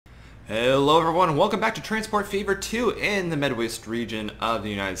Hello everyone, welcome back to Transport Fever 2 in the Midwest region of the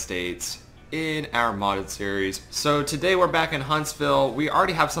United States in our modded series. So today we're back in Huntsville. We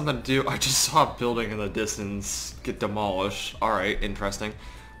already have something to do. I just saw a building in the distance get demolished. Alright, interesting.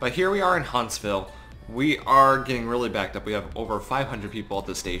 But here we are in Huntsville. We are getting really backed up. We have over 500 people at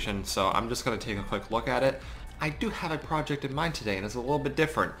the station, so I'm just going to take a quick look at it. I do have a project in mind today and it's a little bit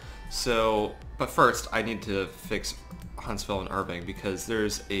different. But first I need to fix Huntsville and Irving because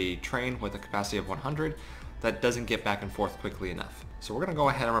there's a train with a capacity of 100 that doesn't get back and forth quickly enough. So we're going to go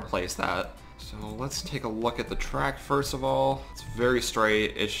ahead and replace that. So let's take a look at the track first of all. It's very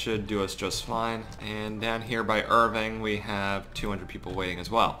straight. It should do us just fine. And down here by Irving we have 200 people waiting as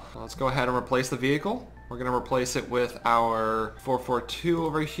well. So let's go ahead and replace the vehicle. We're going to replace it with our 442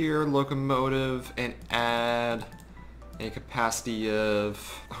 over here, locomotive, and add a capacity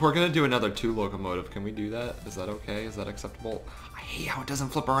of... We're going to do another 2 locomotive. Can we do that? Is that okay? Is that acceptable? I hate how it doesn't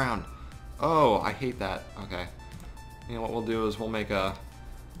flip around. Oh, I hate that. Okay. You know what we'll do is we'll make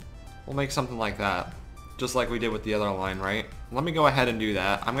something like that. Just like we did with the other line, right? Let me go ahead and do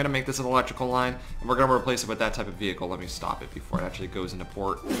that. I'm going to make this an electrical line, and we're going to replace it with that type of vehicle. Let me stop it before it actually goes into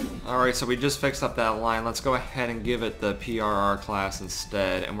port. Alright, so we just fixed up that line. Let's go ahead and give it the PRR class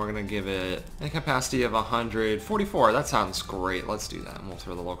instead, and we're going to give it a capacity of 144. That sounds great. Let's do that, and we'll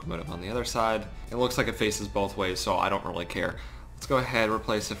throw the locomotive on the other side. It looks like it faces both ways, so I don't really care. Let's go ahead and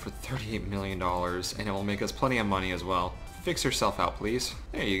replace it for $38 million, and it will make us plenty of money as well. Fix yourself out, please.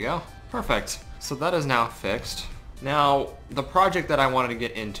 There you go. Perfect. So that is now fixed. Now, the project that I wanted to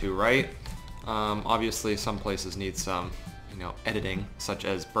get into, right? Obviously, some places need some, editing, such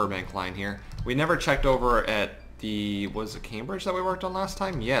as Burbank line here. We never checked over at was it Cambridge that we worked on last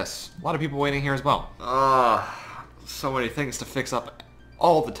time? Yes. A lot of people waiting here as well. So many things to fix up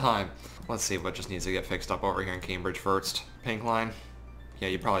all the time. Let's see what just needs to get fixed up over here in Cambridge first. Pink line. Yeah,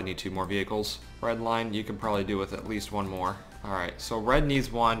 you probably need 2 more vehicles. Red line, you can probably do with at least 1 more. Alright, so red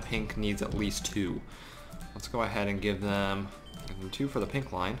needs 1, pink needs at least 2. Let's go ahead and give them 2 for the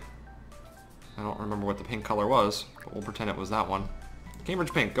pink line. I don't remember what the pink color was, but we'll pretend it was that one.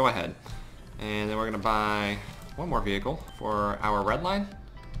 Cambridge pink, go ahead. And then we're going to buy 1 more vehicle for our red line.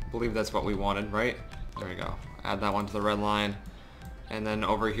 I believe that's what we wanted, right? There we go. Add that one to the red line. And then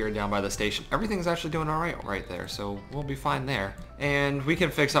over here down by the station, everything's actually doing alright right there, so we'll be fine there. And we can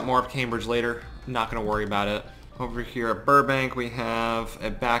fix up more of Cambridge later. Not going to worry about it. Over here at Burbank, we have a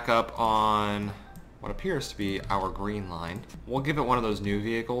backup on what appears to be our green line. We'll give it one of those new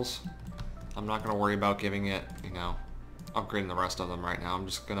vehicles. I'm not going to worry about giving it, upgrading the rest of them right now. I'm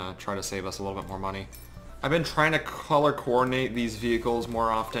just going to try to save us a little bit more money. I've been trying to color coordinate these vehicles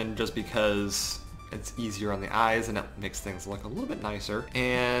more often just because it's easier on the eyes and it makes things look a little bit nicer.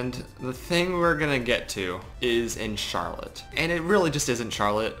 And the thing we're going to get to is in Charlotte. And it really just isn't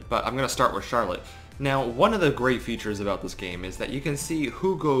Charlotte, but I'm going to start with Charlotte. Now, one of the great features about this game is that you can see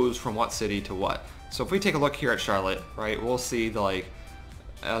who goes from what city to what. So if we take a look here at Charlotte, right, we'll see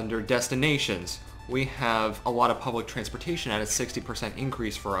under destinations, we have a lot of public transportation at a 60%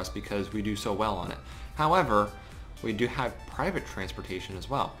 increase for us because we do so well on it. However, we do have private transportation as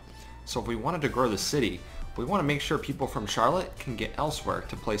well. So if we wanted to grow the city, we want to make sure people from Charlotte can get elsewhere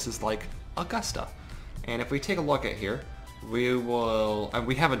to places like Augusta. And if we take a look at here, we will, and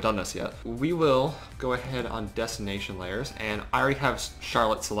we haven't done this yet, we will go ahead on destination layers, and I already have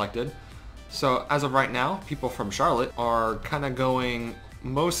Charlotte selected. So as of right now, people from Charlotte are kind of going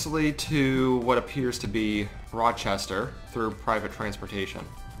mostly to what appears to be Rochester through private transportation.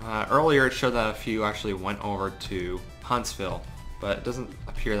 Earlier it showed that a few actually went over to Huntsville, but it doesn't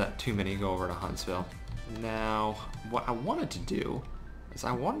appear that too many go over to Huntsville. Now, what I wanted to do is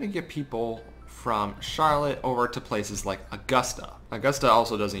I wanted to get people from Charlotte over to places like Augusta. Augusta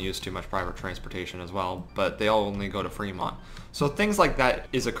also doesn't use too much private transportation as well, but they all only go to Fremont. So things like that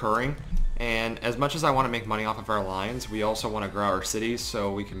is occurring, and as much as I want to make money off of our lines, we also want to grow our cities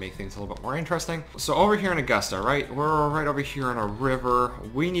so we can make things a little bit more interesting. So over here in Augusta, right, we're right over here on a river.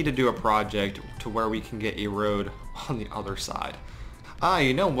 We need to do a project to where we can get a road on the other side.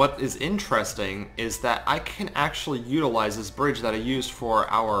 You know what is interesting is that I can actually utilize this bridge that I used for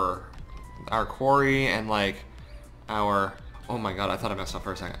our quarry and our... Oh my god, I thought I messed up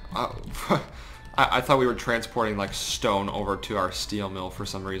for a second. I thought we were transporting stone over to our steel mill for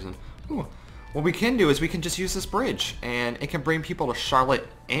some reason. Ooh. What we can do is we can just use this bridge, and it can bring people to Charlotte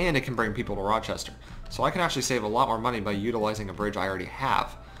and it can bring people to Rochester. So I can actually save a lot more money by utilizing a bridge I already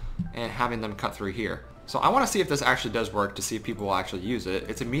have and having them cut through here. So I want to see if this actually does work, to see if people will actually use it.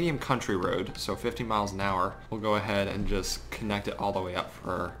 It's a medium country road, so 50 miles an hour. We'll go ahead and just connect it all the way up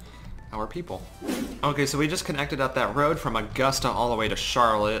for our people. Okay, so we just connected up that road from Augusta all the way to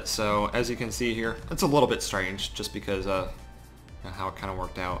Charlotte. So as you can see here, it's a little bit strange just because how it kind of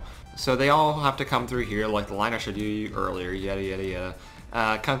worked out. So they all have to come through here like the line I showed you earlier, yada yada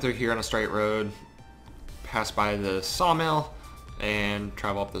yada. Come through here on a straight road, pass by the sawmill, and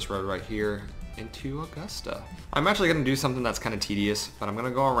travel up this road right here into Augusta. I'm actually going to do something that's kind of tedious, but I'm going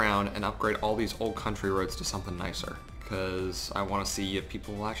to go around and upgrade all these old country roads to something nicer, because I want to see if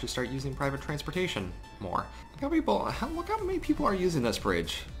people will actually start using private transportation more. Look how many people are using this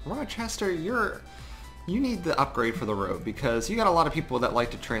bridge. Rochester, you need the upgrade for the road, because you got a lot of people that like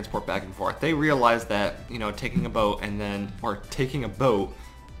to transport back and forth. They realize that, you know, taking a boat, then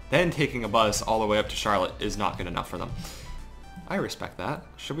taking a bus all the way up to Charlotte is not good enough for them. I respect that.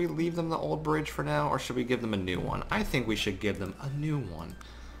 Should we leave them the old bridge for now, or should we give them a new one? I think we should give them a new one,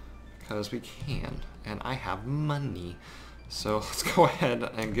 because we can, and I have money. So let's go ahead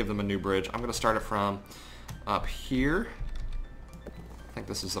and give them a new bridge. I'm going to start it from up here. I think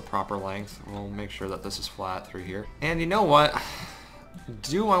this is the proper length. We'll make sure that this is flat through here. And you know what?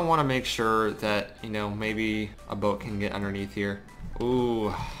 Do I want to make sure that, you know, maybe a boat can get underneath here?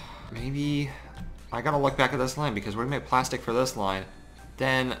 Ooh, maybe I gotta look back at this line, because we make plastic for this line,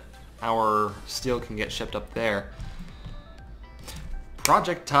 then our steel can get shipped up there.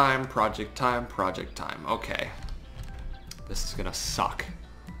 Project time, project time, project time. Okay. This is gonna suck.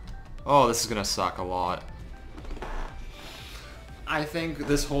 Oh, this is gonna suck a lot. I think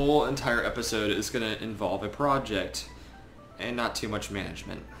this whole entire episode is gonna involve a project and not too much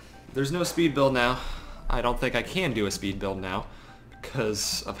management. There's no speed build now. I don't think I can do a speed build now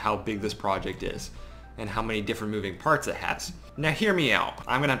because of how big this project is and how many different moving parts it has. Now hear me out.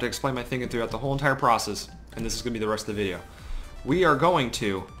 I'm gonna have to explain my thinking throughout the whole entire process, and this is gonna be the rest of the video. We are going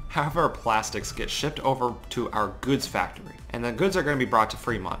to have our plastics get shipped over to our goods factory, and the goods are going to be brought to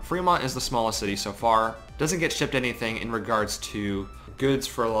Fremont. Fremont is the smallest city so far. Doesn't get shipped anything in regards to goods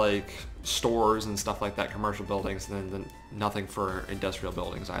for like stores and stuff like that, commercial buildings, and then nothing for industrial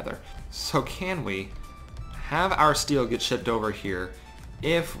buildings either. So can we have our steel get shipped over here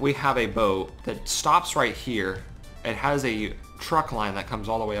if we have a boat that stops right here? It has a truck line that comes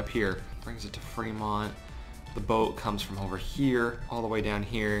all the way up here, brings it to Fremont. The boat comes from over here all the way down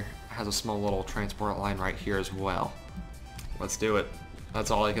here, has a small little transport line right here as well. Let's do it. That's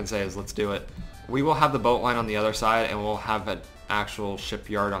all I can say is let's do it. We will have the boat line on the other side, and we'll have an actual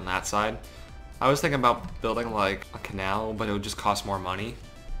shipyard on that side. I was thinking about building like a canal, but it would just cost more money.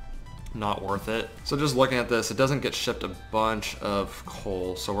 Not worth it. So just looking at this, it doesn't get shipped a bunch of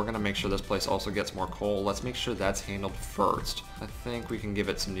coal, so we're gonna make sure this place also gets more coal. Let's make sure that's handled first. I think we can give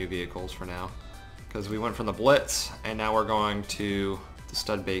it some new vehicles for now, because we went from the Blitz and now we're going to the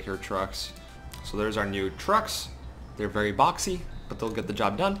Studebaker trucks. So there's our new trucks. They're very boxy, but they'll get the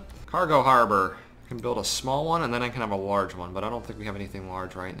job done. Cargo harbor. I can build a small one and then I can have a large one, but I don't think we have anything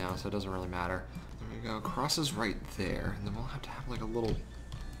large right now, so it doesn't really matter. There we go. Crosses right there, and then we'll have to have like a little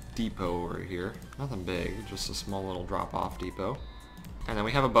depot over here. Nothing big, just a small little drop-off depot. And then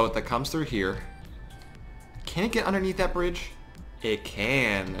we have a boat that comes through here. Can it get underneath that bridge? It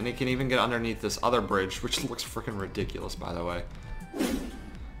can, and it can even get underneath this other bridge, which looks freaking ridiculous, by the way.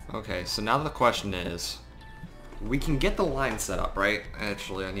 Okay, so now the question is, we can get the line set up, right?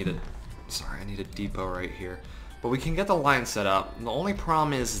 Actually, I need a depot right here. But we can get the line set up. The only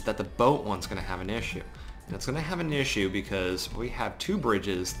problem is that the boat one's going to have an issue. And it's going to have an issue because we have two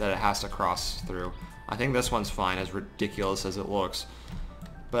bridges that it has to cross through. I think this one's fine, as ridiculous as it looks.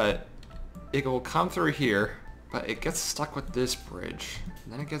 But it will come through here, but it gets stuck with this bridge.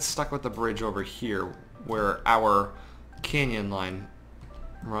 And then it gets stuck with the bridge over here where our canyon line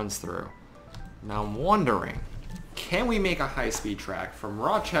runs through. Now I'm wondering, can we make a high-speed track from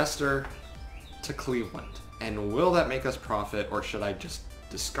Rochester to Cleveland? And will that make us profit, or should I just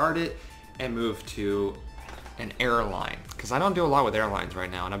discard it and move to an airline? Because I don't do a lot with airlines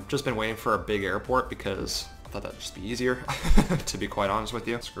right now, and I've just been waiting for a big airport because I thought that'd just be easier, to be quite honest with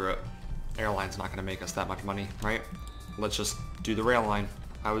you. Screw it. Airline's not going to make us that much money, right? Let's just do the rail line.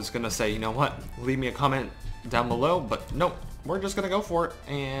 I was going to say, you know what, leave me a comment down below, but nope, we're just going to go for it,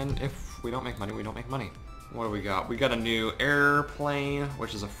 and if we don't make money, we don't make money. What do we got? We got a new airplane,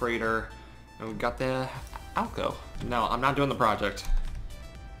 which is a freighter, and we got the Alco. No, I'm not doing the project.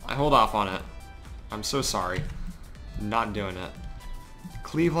 I hold off on it. I'm so sorry. Not doing it.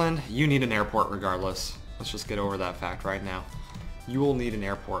 Cleveland, you need an airport regardless. Let's just get over that fact right now. You will need an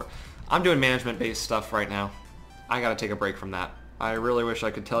airport. I'm doing management-based stuff right now. I gotta take a break from that. I really wish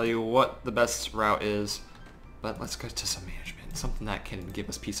I could tell you what the best route is, but let's go to some management. Something that can give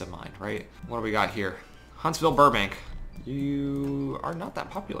us peace of mind, right? What do we got here? Huntsville, Burbank. You are not that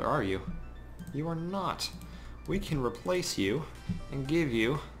popular, are you? You are not. We can replace you and give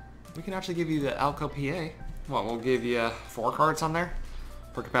you... We can actually give you the Alco PA. What, we'll give you 4 carts on there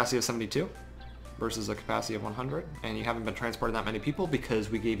for capacity of 72 versus a capacity of 100. And you haven't been transporting that many people because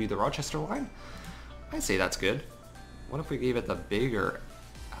we gave you the Rochester line. I'd say that's good. What if we gave it the bigger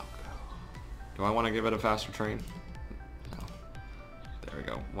Alco? Do I want to give it a faster train? No. There we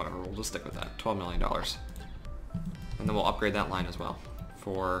go. Whatever, we'll just stick with that. $12 million. And then we'll upgrade that line as well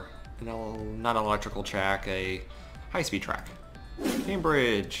for not an electrical track, a high-speed track.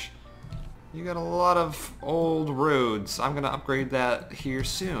 Cambridge, you got a lot of old roads. I'm gonna upgrade that here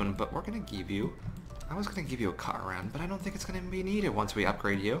soon, but we're gonna give you, I was gonna give you a cut around, but I don't think it's gonna be needed once we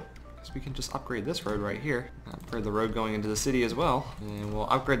upgrade you. Because we can just upgrade this road right here. Upgrade the road going into the city as well. And we'll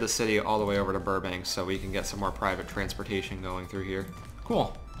upgrade the city all the way over to Burbank so we can get some more private transportation going through here.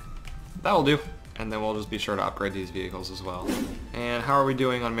 Cool. That'll do. And then we'll just be sure to upgrade these vehicles as well. And how are we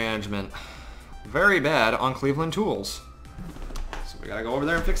doing on management? Very bad on Cleveland Tools. So we gotta go over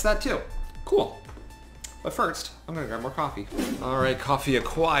there and fix that too. Cool. But first, I'm gonna grab more coffee. Alright, coffee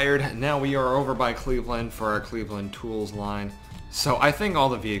acquired. Now we are over by Cleveland for our Cleveland Tools line. So I think all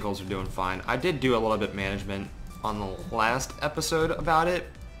the vehicles are doing fine. I did do a little bit management on the last episode about it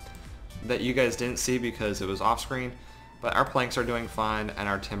that you guys didn't see because it was off screen. But our planks are doing fine, and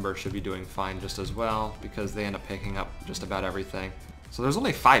our timber should be doing fine just as well, because they end up picking up just about everything. So there's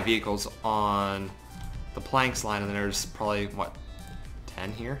only 5 vehicles on the planks line, and then there's probably, what,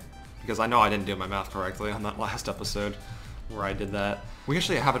 10 here? Because I know I didn't do my math correctly on that last episode where I did that. We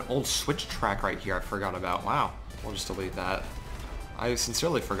actually have an old switch track right here I forgot about. Wow. We'll just delete that. I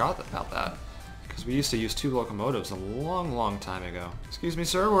sincerely forgot about that, because we used to use 2 locomotives a long, long time ago. Excuse me,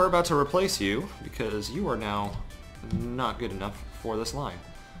 sir, we're about to replace you, because you are now not good enough for this line.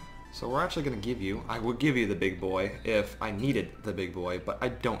 So we're actually going to give you, I would give you the big boy if I needed the big boy, but I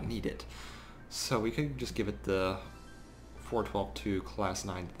don't need it. So we could just give it the 412-2 Class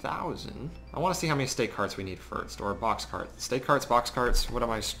 9000. I want to see how many state carts we need first, or box carts. State carts, box carts, what am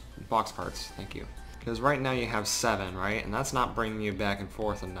I, box carts, thank you. Because right now you have 7, right? And that's not bringing you back and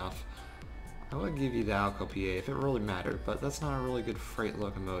forth enough. I would give you the Alco PA if it really mattered, but that's not a really good freight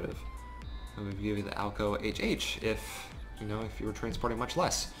locomotive. I would give you the Alco HH if, you know, if you were transporting much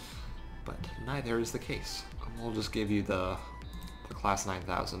less. But neither is the case. We'll just give you the Class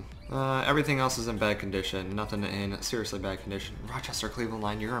 9000. Everything else is in bad condition. Nothing in seriously bad condition. Rochester Cleveland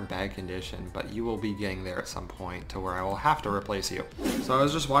line, you're in bad condition, but you will be getting there at some point to where I will have to replace you. So I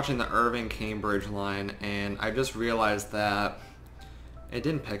was just watching the Irving Cambridge line, and I just realized that it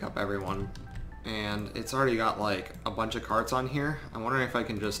didn't pick up everyone. And it's already got like a bunch of carts on here. I'm wondering if I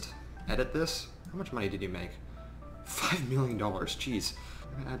can just edit this. How much money did you make? $5 million, jeez.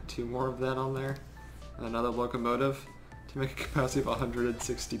 I'm gonna add 2 more of that on there. And another locomotive to make a capacity of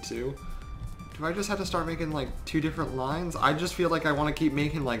 162. Do I just have to start making like 2 different lines? I just feel like I want to keep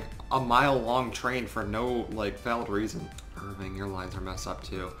making like a mile-long train for no like valid reason. Irving, your lines are messed up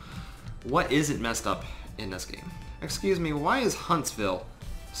too. What isn't messed up in this game? Excuse me, why is Huntsville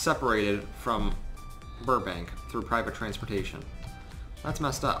separated from Burbank through private transportation? That's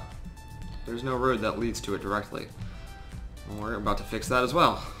messed up. There's no road that leads to it directly. Well, we're about to fix that as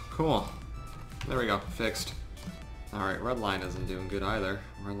well. Cool. There we go. Fixed. Alright, red line isn't doing good either.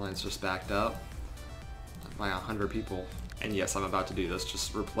 Red line's just backed up by 100 people. And yes, I'm about to do this.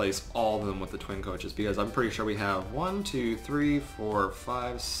 Just replace all of them with the twin coaches, because I'm pretty sure we have 1, 2, 3, 4,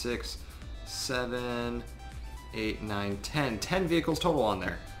 5, 6, 7, 8, 9, 10. 10 vehicles total on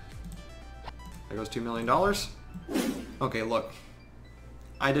there. There goes $2 million. Okay, look.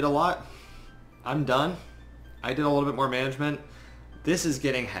 I did a lot. I'm done. I did a little bit more management. This is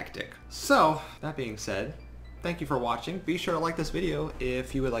getting hectic. So, that being said, thank you for watching. Be sure to like this video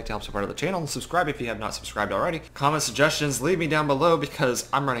if you would like to help support the channel, and subscribe if you have not subscribed already. Comment suggestions, leave me down below, because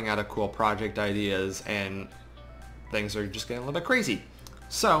I'm running out of cool project ideas and things are just getting a little bit crazy.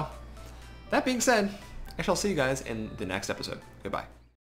 So, that being said, I shall see you guys in the next episode. Goodbye.